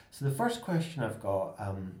So the first question I've got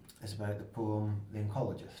is about the poem The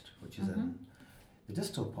Oncologist, which is in the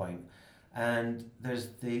Distal Point. And there's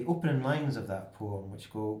the opening lines of that poem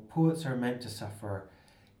which go, "Poets are meant to suffer,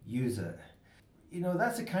 use it." You know,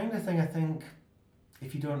 that's the kind of thing I think,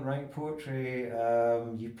 if you don't write poetry,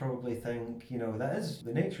 you probably think, you know, that is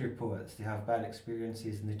the nature of poets. They have bad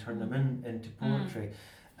experiences and they turn them into poetry.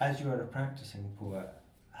 As you are a practicing poet,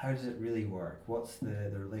 how does it really work? What's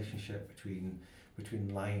the relationship between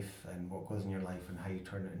life and what goes in your life and how you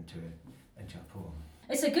turn it into a poem?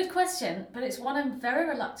 It's a good question, but it's one I'm very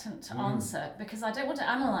reluctant to answer because I don't want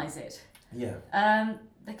to analyse it. Yeah.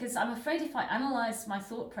 Because I'm afraid if I analyse my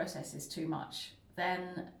thought processes too much,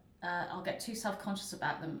 then I'll get too self-conscious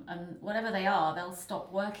about them, and whatever they are, they'll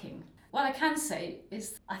stop working. What I can say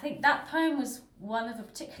is I think that poem was one of a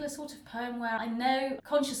particular sort of poem where I know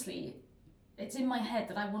consciously it's in my head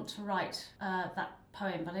that I want to write that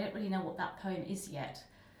poem, but I don't really know what that poem is yet.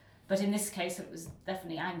 But in this case, it was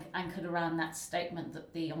definitely anchored around that statement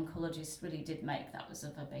that the oncologist really did make. That was a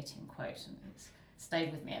verbatim quote, and it's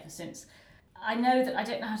stayed with me ever since. I know that I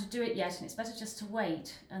don't know how to do it yet, and it's better just to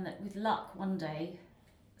wait, and that with luck, one day,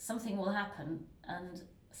 something will happen, and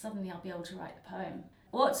suddenly I'll be able to write the poem.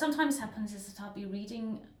 What sometimes happens is that I'll be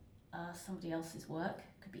reading somebody else's work,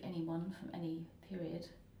 could be anyone from any period.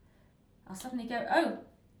 I'll suddenly go, oh,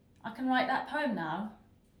 I can write that poem now.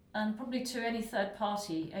 And probably to any third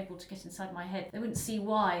party able to get inside my head, they wouldn't see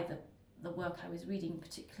why the work I was reading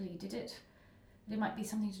particularly did it. It might be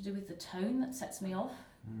something to do with the tone that sets me off.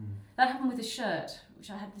 That happened with a shirt,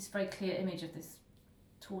 which I had this very clear image of this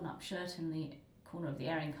torn up shirt in the corner of the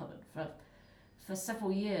airing cupboard for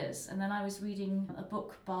several years. And then I was reading a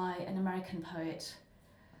book by an American poet.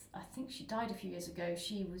 I think she died a few years ago.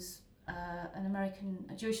 She was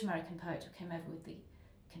a Jewish American poet who came over with the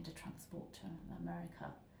Kindertransport to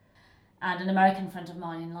America. And an American friend of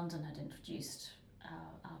mine in London had introduced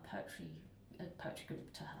our poetry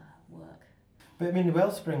group to her work. But I mean, the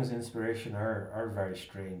wellsprings of inspiration are very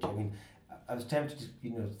strange. I mean, I was tempted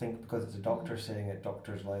to think because it's a doctor saying it,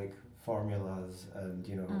 doctors like formulas and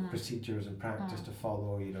procedures and practice to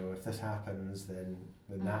follow. If this happens, then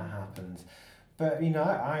that happens. But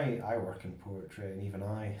I work in poetry, and even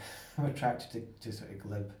I'm attracted to sort of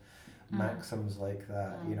glib maxims like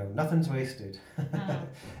that. Nothing's wasted.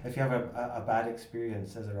 If you have a bad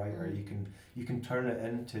experience as a writer, you can turn it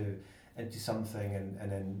into something,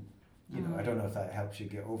 and then I don't know if that helps you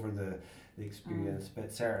get over the experience,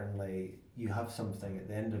 but certainly you have something at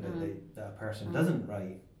the end of it that a person doesn't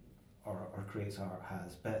write or creates art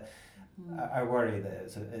has. But I worry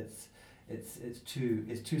that it's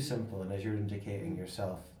too simple, and as you're indicating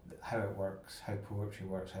yourself, how it works, how poetry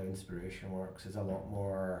works, how inspiration works is a lot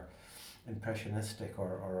more impressionistic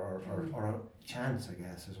or a chance, I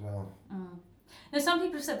guess, as well. Now, some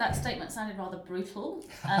people have said that statement sounded rather brutal,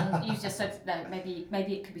 and you just said that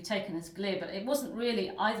maybe it could be taken as glib, but it wasn't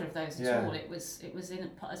really either of those at all. It was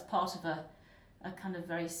as part of a kind of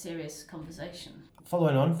very serious conversation.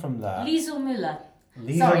 Following on from that, Liesl Müller.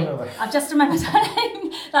 Sorry, I've just remembered her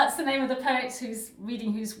name. That's the name of the poet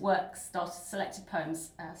whose work selected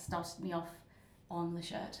poems started me off on the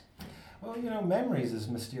shirt. Well, memories is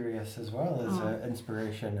mysterious as well as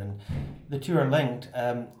inspiration, and the two are linked.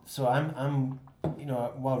 So I'm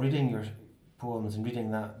while reading your poems and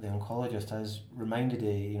reading The Oncologist, I was reminded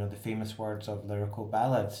of the famous words of lyrical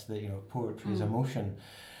ballads that poetry is emotion,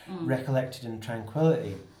 recollected in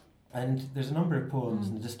tranquility. And there's a number of poems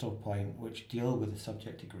in the Distal Point which deal with the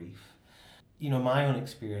subject of grief. My own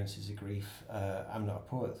experiences of grief, I'm not a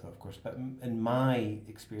poet, of course, but in my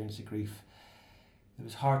experience of grief, it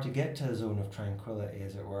was hard to get to a zone of tranquility,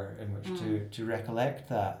 as it were, in which to recollect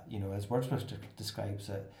that, as Wordsworth describes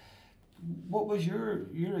it. What was your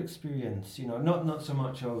experience? Not so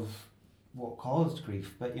much of what caused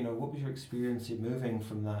grief, but what was your experience of moving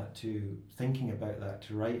from that to thinking about that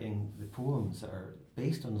to writing the poems that are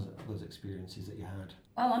based on those experiences that you had?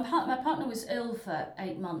 Well, my partner was ill for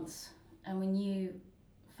 8 months, and we knew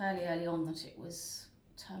fairly early on that it was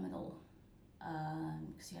terminal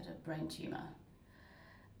because he had a brain tumour.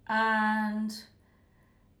 And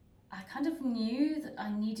I kind of knew that I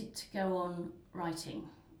needed to go on writing.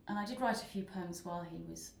 And I did write a few poems while he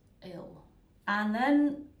was ill. And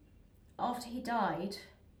then after he died,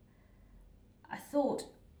 I thought,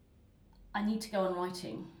 I need to go on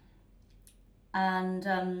writing.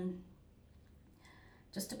 And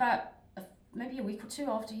just about maybe a week or two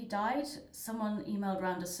after he died, someone emailed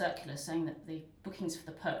around a circular saying that the bookings for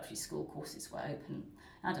the poetry school courses were open.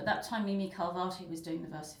 And at that time, Mimi Calvati was doing the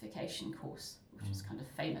versification course, which was kind of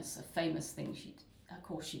a famous thing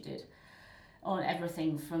course she did. on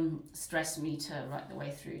everything from stress meter right the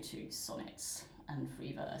way through to sonnets and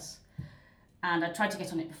free verse. And I tried to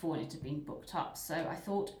get on it before and it had been booked up. So I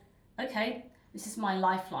thought, okay, this is my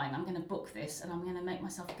lifeline. I'm going to book this and I'm going to make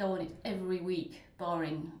myself go on it every week,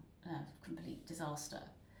 barring complete disaster.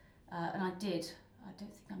 And I did. I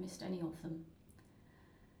don't think I missed any of them.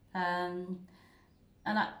 And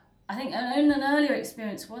I think an earlier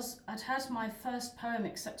experience was I'd had my first poem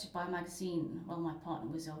accepted by a magazine while my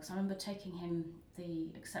partner was ill, because I remember taking him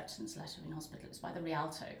the acceptance letter in hospital. It was by the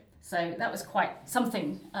Rialto. So that was quite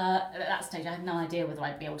something. At that stage, I had no idea whether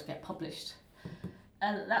I'd be able to get published.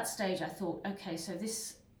 At that stage, I thought, okay, so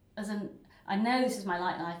this, I know this is my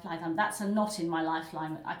lifeline, and that's a knot in my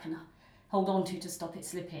lifeline that I can hold on to stop it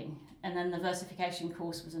slipping. And then the versification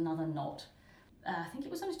course was another knot. I think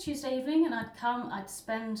it was on a Tuesday evening, and I'd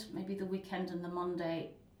spend maybe the weekend and the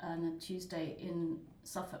Monday and the Tuesday in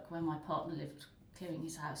Suffolk, where my partner lived, clearing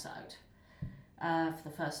his house out for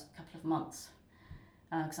the first couple of months,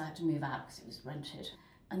 because I had to move out because it was rented.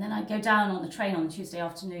 And then I'd go down on the train on the Tuesday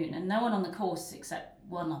afternoon, and no one on the course except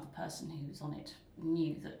one other person who was on it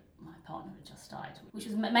knew that my partner had just died, which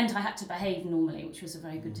meant I had to behave normally, which was a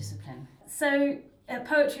very good discipline. So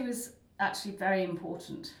poetry was actually very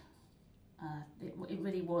important. It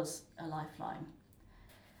really was a lifeline.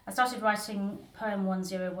 I started writing poem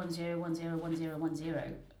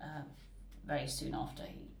 1010101010 very soon after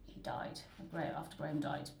he died, after Graham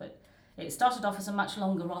died. But it started off as a much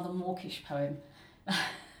longer, rather mawkish poem.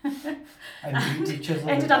 And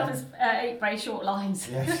ended up as 8 very short lines.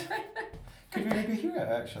 Yes. Could we maybe hear it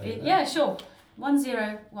actually? Yeah, sure.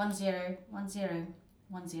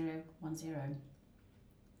 1010101010.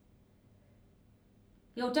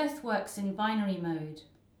 Your death works in binary mode.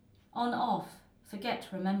 On, off, forget,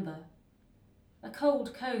 remember. A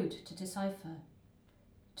cold code to decipher.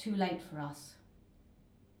 Too late for us.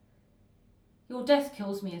 Your death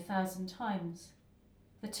kills me 1,000 times.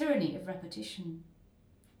 The tyranny of repetition.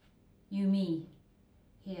 You, me,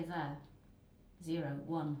 here, there. 0,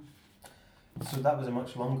 1. So that was a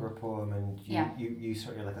much longer poem, and you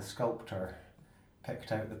sort of like a sculptor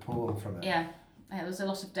picked out the poem from it. Yeah, there was a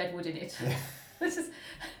lot of dead wood in it. Yeah. This is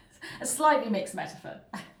a slightly mixed metaphor.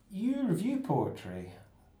 You review poetry,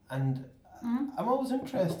 and I'm always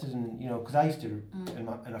interested in, because I used to, in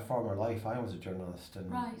a former life, I was a journalist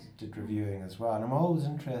and did reviewing as well, and I'm always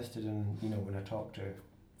interested in, when I talk to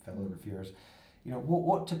fellow reviewers,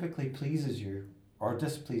 what typically pleases you or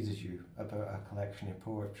displeases you about a collection of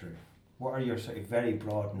poetry? What are your sort of very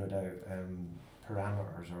broad, no doubt,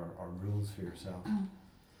 parameters or rules for yourself?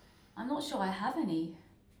 I'm not sure I have any.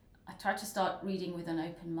 I try to start reading with an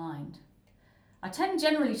open mind. I tend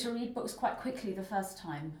generally to read books quite quickly the first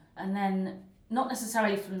time, and then not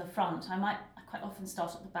necessarily from the front. I quite often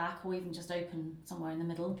start at the back or even just open somewhere in the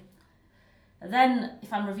middle. And then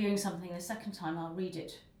if I'm reviewing something the second time, I'll read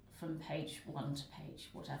it from page 1 to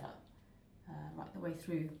page whatever, right the way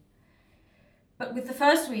through. But with the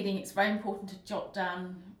first reading, it's very important to jot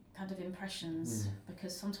down kind of impressions,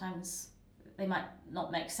 because sometimes they might not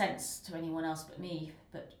make sense to anyone else but me,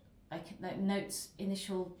 but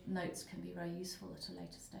initial notes can be very useful at a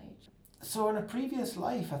later stage. So in a previous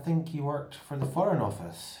life, I think you worked for the Foreign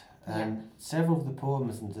Office, and several of the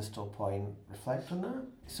poems in Distal Point reflect on that.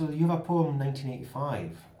 So you have a poem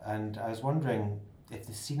 1985, and I was wondering if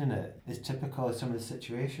the scene in it is typical of some of the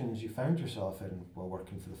situations you found yourself in while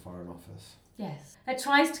working for the Foreign Office. Yes. It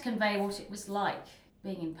tries to convey what it was like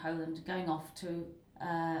being in Poland, going off to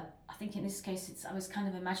I think in this case I was kind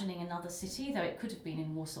of imagining another city, though it could have been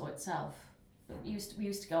in Warsaw itself. But we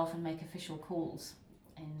used to go off and make official calls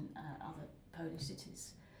in other Polish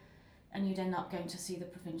cities. And you'd end up going to see the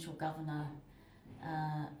provincial governor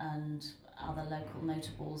and other local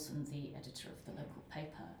notables and the editor of the local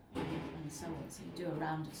paper and so on. So you do a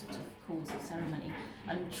round of sort of calls of ceremony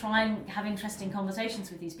and try and have interesting conversations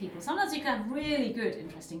with these people. Sometimes you can have really good,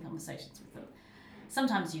 interesting conversations with them.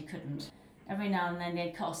 Sometimes you couldn't. Every now and then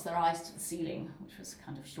they'd cast their eyes to the ceiling, which was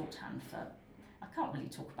kind of shorthand for, I can't really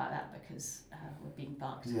talk about that because we're being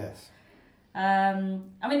bugged. Yes. I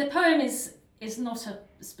mean, the poem is not a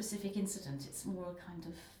specific incident, it's more a kind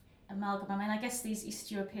of amalgam. I mean, I guess these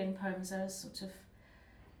East European poems are sort of,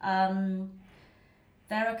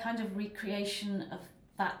 they're a kind of recreation of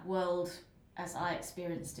that world as I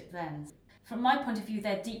experienced it then. From my point of view,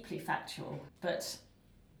 they're deeply factual, but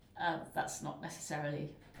that's not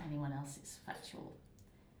necessarily anyone else's factual.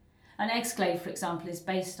 An exclave, for example, is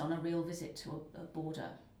based on a real visit to a border,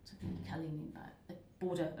 to the Kaliningrad, a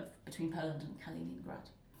border between Poland and Kaliningrad.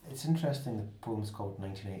 It's interesting the poem's called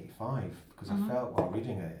 1985, because I felt while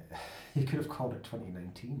reading it, you could have called it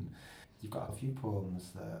 2019. You've got a few poems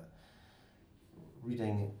that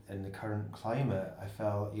reading in the current climate, I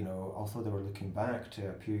felt, although they were looking back to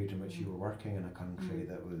a period in which you were working in a country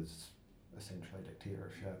that was essentially a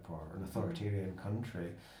dictatorship or an authoritarian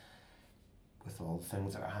country, with all the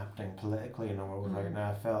things that are happening politically in the world right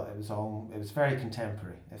now, I felt it was very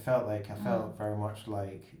contemporary. It felt like, I felt very much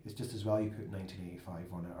like it's just as well you put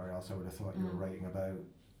 1985 on it, or else I would have thought you were writing about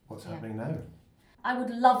what's happening now. I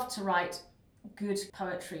would love to write good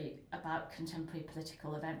poetry about contemporary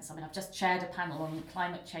political events. I mean, I've just chaired a panel on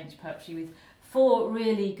climate change poetry with 4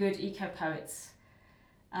 really good eco-poets,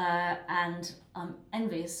 and I'm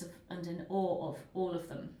envious of and in awe of all of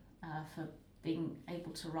them for being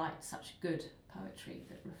able to write such good poetry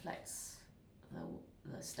that reflects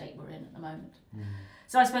the state we're in at the moment.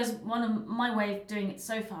 So I suppose one of my way of doing it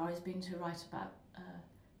so far has been to write about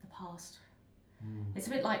the past. It's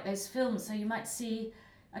a bit like those films, so you might see,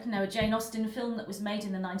 I don't know, a Jane Austen film that was made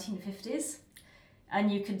in the 1950s,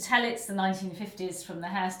 and you can tell it's the 1950s from the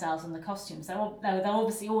hairstyles and the costumes. They're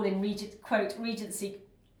obviously all in quote, Regency,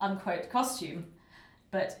 unquote, costume,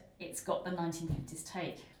 but it's got the 1950s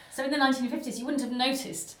take. So in the 1950s, you wouldn't have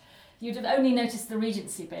noticed, you'd have only noticed the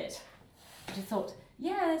Regency bit. You'd have thought,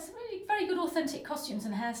 yeah, it's really very good authentic costumes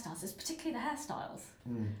and hairstyles, it's particularly the hairstyles.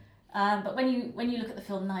 But when you look at the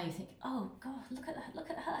film now, you think, oh God, look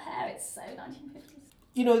at her hair, it's so 1950s.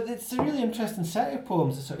 It's a really interesting set of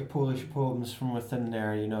poems, the sort of Polish poems from within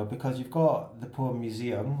there, because you've got the poem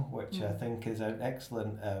Museum, which I think is an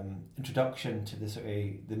excellent introduction to the sort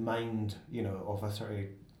of the mind, of a sort of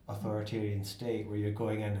authoritarian state where you're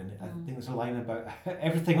going in, and I think there's a line about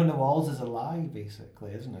everything on the walls is a lie,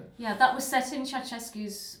 basically, isn't it? Yeah, that was set in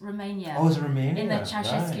Ceausescu's Romania. Oh, it was Romania? In the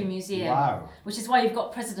Ceausescu Museum. Wow. Which is why you've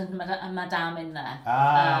got President and Madame in there.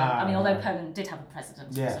 Although Poland did have a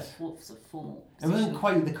president, yes. Sort of formal position. It wasn't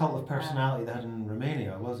quite the cult of personality they had in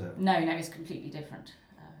Romania, was it? No, it's completely different.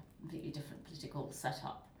 Completely different political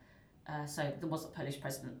setup. So there was a Polish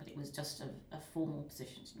president, but it was just a formal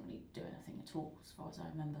position, didn't really do anything at all, as far as I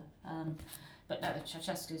remember. But no, the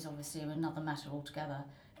Ceausescu's obviously another matter altogether.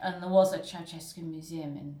 And there was a Ceausescu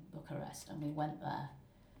museum in Bucharest, and we went there.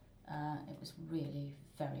 It was really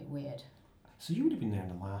very weird. So you would have been there in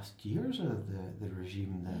the last years of the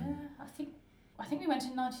regime then? Yeah, I think we went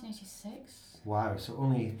in 1986. Wow, so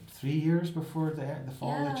only 3 years before the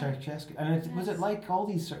fall of Ceausescu. And was it like all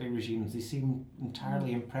these sort of regimes, they seem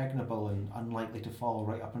entirely impregnable and unlikely to fall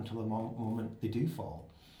right up until the moment they do fall?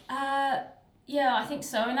 Yeah, I think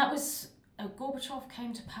so. I mean, that was, Gorbachev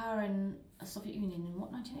came to power in the Soviet Union in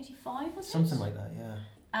 1985, was it? Something like that, yeah.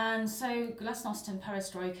 And so Glasnost and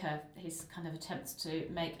Perestroika, his kind of attempts to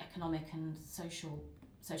make economic and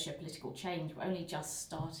socio-political change were only just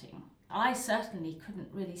starting. I certainly couldn't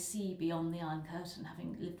really see beyond the Iron Curtain,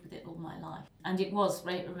 having lived with it all my life. And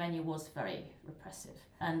Romania was very repressive.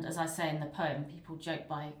 And as I say in the poem, people joke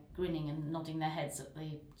by grinning and nodding their heads at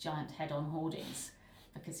the giant head-on hoardings,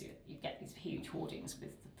 because you get these huge hoardings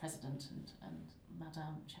with the president and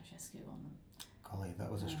Madame Ceausescu on them. Golly,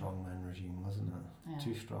 that was a strongman regime, wasn't it? Yeah.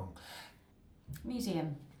 Too strong.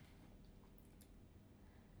 Museum.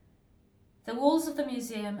 The walls of the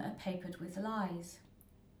museum are papered with lies.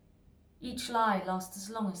 Each lie lasts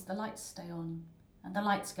as long as the lights stay on, and the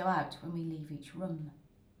lights go out when we leave each room.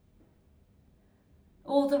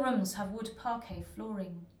 All the rooms have wood parquet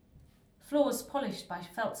flooring, floors polished by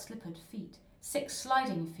felt-slippered feet, 6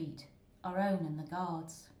 sliding feet, our own and the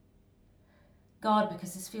guards. Guard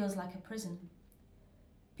because this feels like a prison.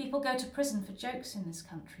 People go to prison for jokes in this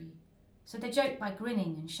country, so they joke by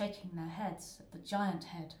grinning and shaking their heads at the giant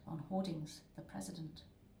head on hoardings, the president.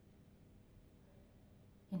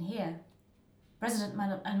 In here, President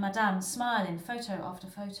and Madame smile in photo after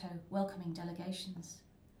photo, welcoming delegations.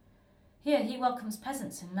 Here he welcomes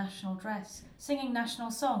peasants in national dress, singing national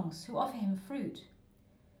songs, who offer him fruit.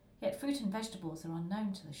 Yet fruit and vegetables are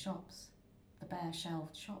unknown to the shops, the bare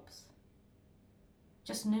shelved shops.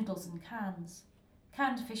 Just noodles and cans,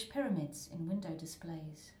 canned fish pyramids in window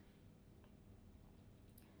displays.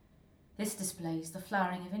 This displays the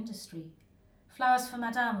flowering of industry, flowers for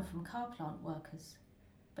Madame from car plant workers.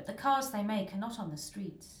 But the cars they make are not on the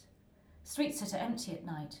streets. Streets that are empty at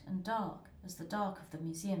night and dark as the dark of the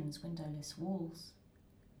museum's windowless walls.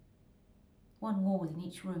 One wall in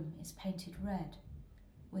each room is painted red,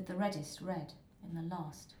 with the reddest red in the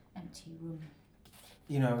last empty room.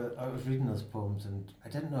 I was reading those poems, and I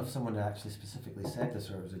didn't know if someone had actually specifically said this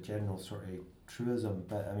or it was a general sort of truism,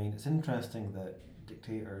 but I mean, it's interesting that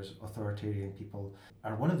dictators, authoritarian people,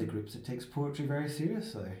 are one of the groups that takes poetry very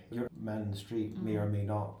seriously. Your man in the street may or may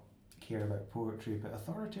not care about poetry, but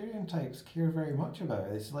authoritarian types care very much about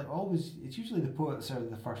it. It's like always, it's usually the poets are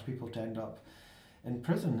the first people to end up in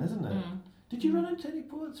prison, isn't it? Did you run into any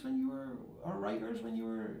poets or writers when you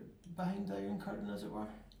were behind the Iron Curtain, as it were?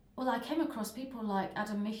 Well, I came across people like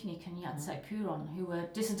Adam Michnik and Jacek Kuron, who were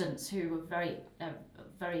dissidents, who were very,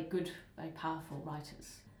 very good, very powerful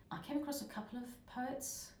writers. I came across a couple of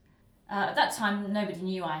poets. At that time, nobody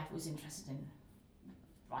knew I was interested in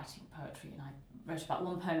writing poetry, and I wrote about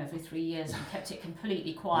one poem every 3 years and kept it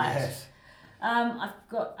completely quiet. Yes.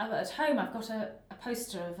 At home, I've got a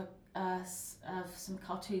poster of some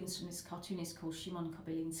cartoons from this cartoonist called Szymon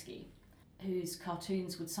Kobyliński, whose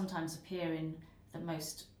cartoons would sometimes appear in the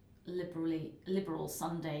most liberal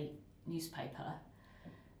Sunday newspaper.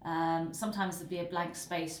 Sometimes there'd be a blank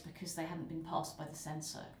space because they hadn't been passed by the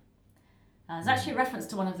censor. There's actually a reference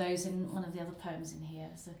to one of those in one of the other poems in here.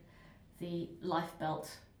 So the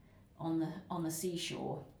lifebelt on the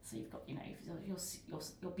seashore. So you've got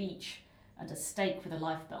your beach and a stake with a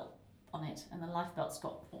lifebelt on it, and the lifebelt's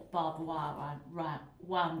got barbed wire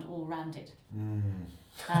wound all round it.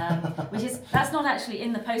 That's not actually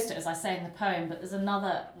in the poster, as I say in the poem, but there's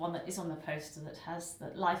another one that is on the poster that has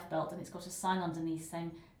the lifebelt, and it's got a sign underneath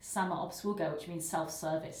saying "Sama obsługa," which means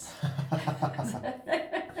self-service.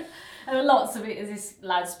 And lots of it is this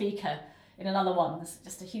loudspeaker. In another one, there's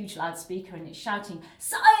just a huge loudspeaker, and it's shouting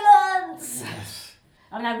 "Silence!" Yes.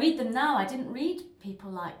 I mean, I read them now. I didn't read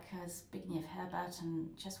people like Zbigniew Herbert and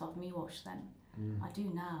Czesław Miłosz then. I do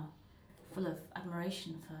now, full of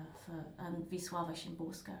admiration for Wisława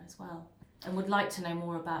Szymborska as well, and would like to know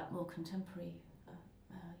more about more contemporary,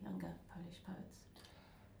 younger Polish poets.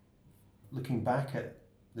 Looking back at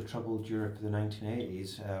the troubled Europe of the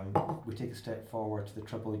 1980s, we take a step forward to the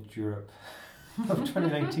troubled Europe of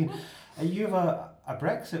 2019, and you have a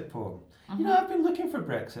Brexit poem. You know, I've been looking for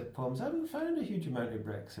Brexit poems. I haven't found a huge amount of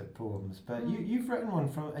Brexit poems, but you've written one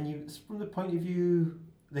it's from the point of view,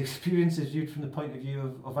 the experience is viewed from the point of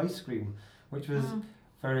view of ice cream, which was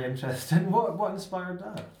very interesting. What inspired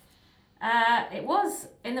that? It was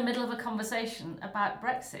in the middle of a conversation about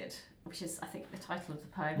Brexit, which is, I think, the title of the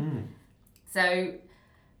poem. So,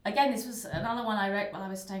 again, this was another one I wrote while I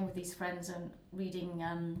was staying with these friends and reading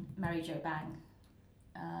Mary Jo Bang.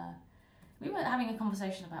 We were having a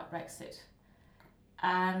conversation about Brexit,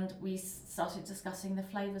 and we started discussing the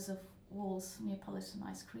flavours of Wall's Neapolitan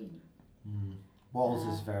ice cream. Walls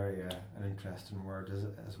is very an interesting word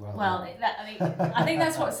as well. Well, I think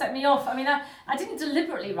that's what set me off. I mean, I didn't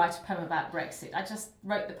deliberately write a poem about Brexit. I just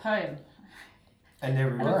wrote the poem. And there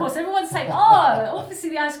we were. And of course, everyone's saying, obviously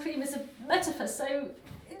the ice cream is a metaphor so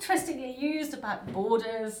interestingly used about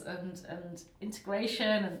borders and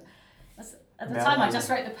integration. And at the time, I just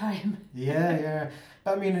wrote the poem. Yeah.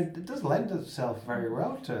 But I mean, it does lend itself very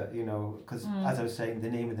well to, because as I was saying,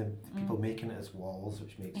 the name of the people making it is Walls,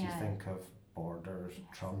 which makes you think of borders,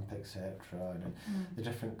 Trump, etc. And the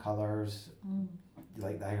different colours,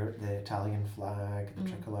 like the Italian flag, the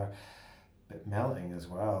tricolour, but melting as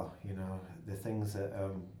well, the things that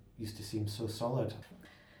used to seem so solid.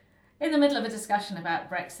 In the middle of a discussion about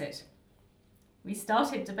Brexit, we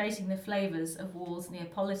started debating the flavours of Wall's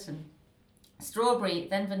Neapolitan. Strawberry,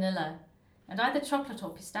 then vanilla, and either chocolate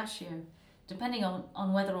or pistachio, depending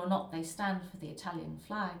on whether or not they stand for the Italian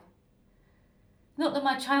flag. Not that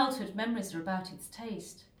my childhood memories are about its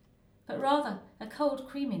taste, but rather a cold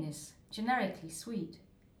creaminess, generically sweet.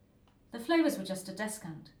 The flavours were just a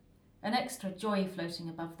descant, an extra joy floating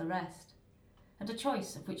above the rest, and a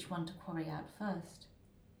choice of which one to quarry out first.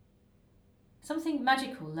 Something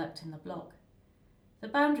magical lurked in the block. The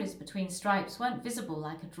boundaries between stripes weren't visible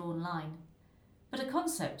like a drawn line, but a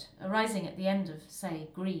concept arising at the end of, say,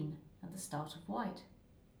 green and the start of white.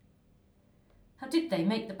 How did they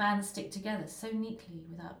make the bands stick together so neatly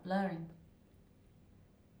without blurring?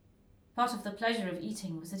 Part of the pleasure of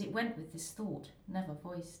eating was that it went with this thought, never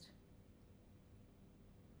voiced.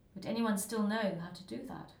 Would anyone still know how to do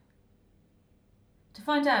that? To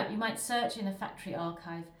find out, you might search in a factory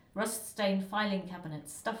archive, rust-stained filing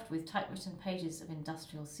cabinets stuffed with typewritten pages of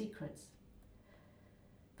industrial secrets.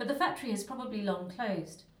 But the factory is probably long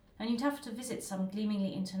closed, and you'd have to visit some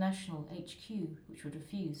gleamingly international HQ which would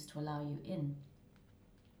refuse to allow you in.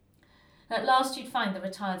 At last you'd find the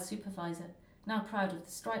retired supervisor, now proud of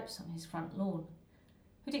the stripes on his front lawn,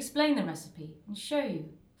 who'd explain the recipe and show you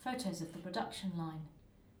photos of the production line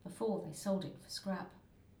before they sold it for scrap.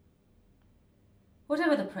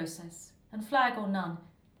 Whatever the process, and flag or none,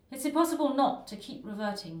 it's impossible not to keep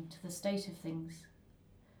reverting to the state of things.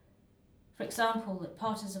 For example, that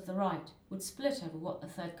parties of the right would split over what the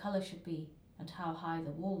third colour should be and how high the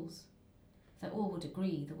walls, though all would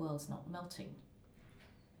agree the world's not melting.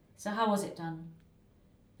 So how was it done?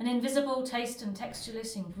 An invisible taste and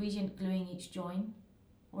textureless ingredient gluing each join,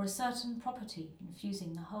 or a certain property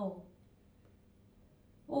infusing the whole?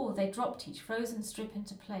 Or they dropped each frozen strip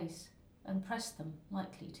into place and pressed them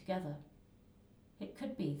lightly together. It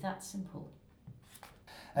could be that simple.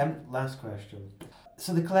 Last question.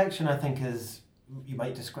 So the collection, I think, is, you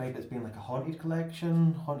might describe it as being like a haunted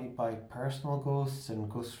collection, haunted by personal ghosts and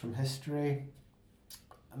ghosts from history.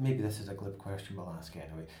 Maybe this is a glib question, but I'll ask it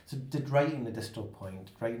anyway. So did writing the Distal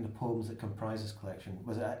Point, writing the poems that comprise this collection,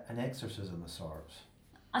 was it an exorcism of sorts?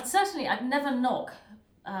 I'd never knock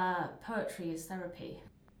poetry as therapy.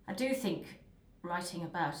 I do think writing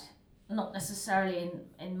about, not necessarily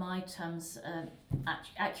in my terms,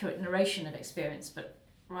 accurate narration of experience, but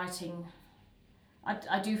writing,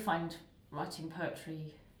 I do find writing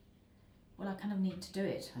poetry, well, I kind of need to do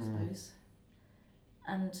it, I suppose.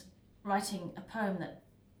 And writing a poem that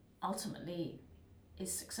ultimately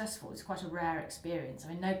is successful is quite a rare experience. I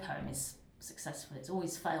mean, no poem is successful, it's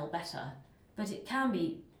always fail better, but it can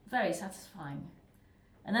be very satisfying.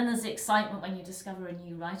 And then there's the excitement when you discover a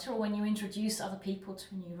new writer or when you introduce other people to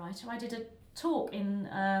a new writer. I did a talk in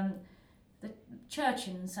the church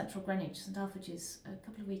in central Greenwich, St Alfred's, a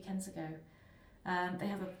couple of weekends ago. They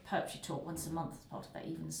have a poetry talk once a month as part of their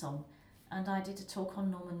Evensong, and I did a talk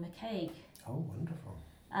on Norman McCaig. Oh, wonderful.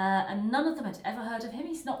 And none of them had ever heard of him.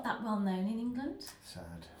 He's not that well known in England.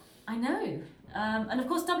 Sad. I know. And of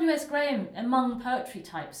course W.S. Graham, among poetry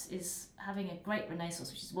types, is having a great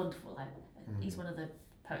renaissance, which is wonderful. He's one of the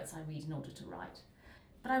poets I read in order to write.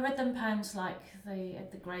 But I read them poems like by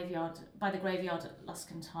the graveyard at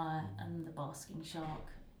Luscantire and The Basking Shark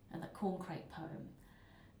and that Corncrake poem.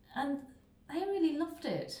 And they really loved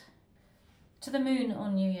it. To the Moon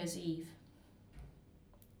on New Year's Eve.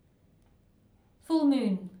 Full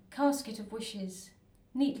moon, casket of wishes,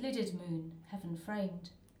 neat-lidded moon, heaven-framed.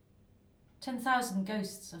 10,000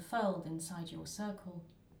 ghosts are furled inside your circle.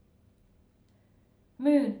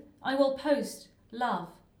 Moon, I will post, love,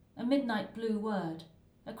 a midnight blue word,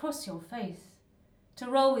 across your face, to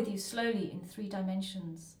roll with you slowly in 3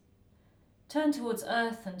 dimensions. Turn towards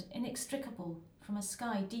earth and inextricable from a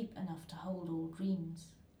sky deep enough to hold all dreams.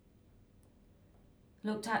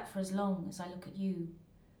 Looked at for as long as I look at you,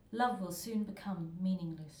 love will soon become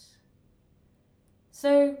meaningless.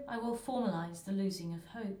 So I will formalize the losing of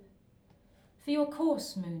hope. For your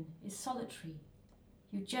course, moon, is solitary.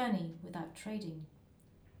 You journey without trading,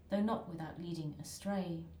 though not without leading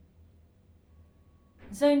astray.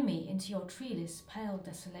 Zone me into your treeless, pale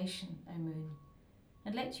desolation, O moon,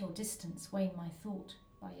 and let your distance wane my thought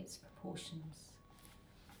by its proportions.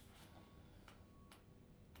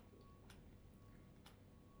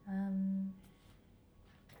 And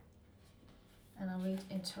I'll read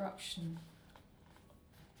Interruption.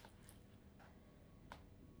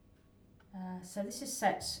 So this is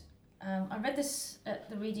set, I read this at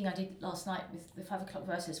the reading I did last night with the 5 o'clock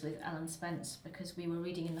verses with Alan Spence, because we were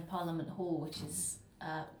reading in the Parliament Hall, which is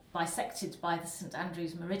bisected by the St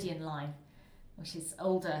Andrews Meridian line, which is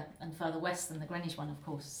older and further west than the Greenwich one, of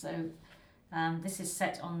course. So this is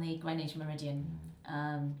set on the Greenwich Meridian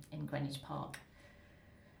in Greenwich Park.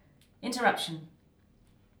 Interruption.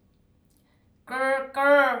 Grr,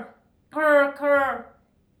 grr, grr, grr.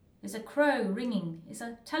 Is a crow ringing, is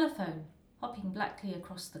a telephone hopping blackly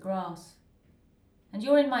across the grass. And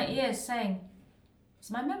you're in my ears saying, is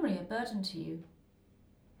my memory a burden to you?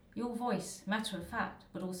 Your voice, matter of fact,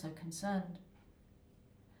 but also concerned.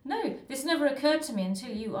 No, this never occurred to me until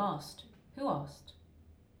you asked. Who asked?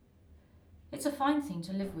 It's a fine thing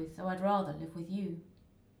to live with, though I'd rather live with you.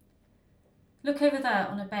 Look over there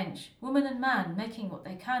on a bench, woman and man making what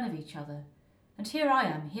they can of each other, and here I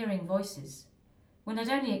am hearing voices, when I'd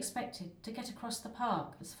only expected to get across the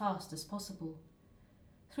park as fast as possible,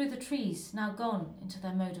 through the trees now gone into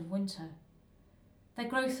their mode of winter, their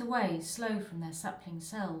growth away slow from their sapling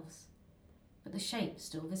selves, but the shape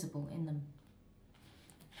still visible in them.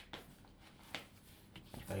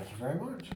 Thank you very much.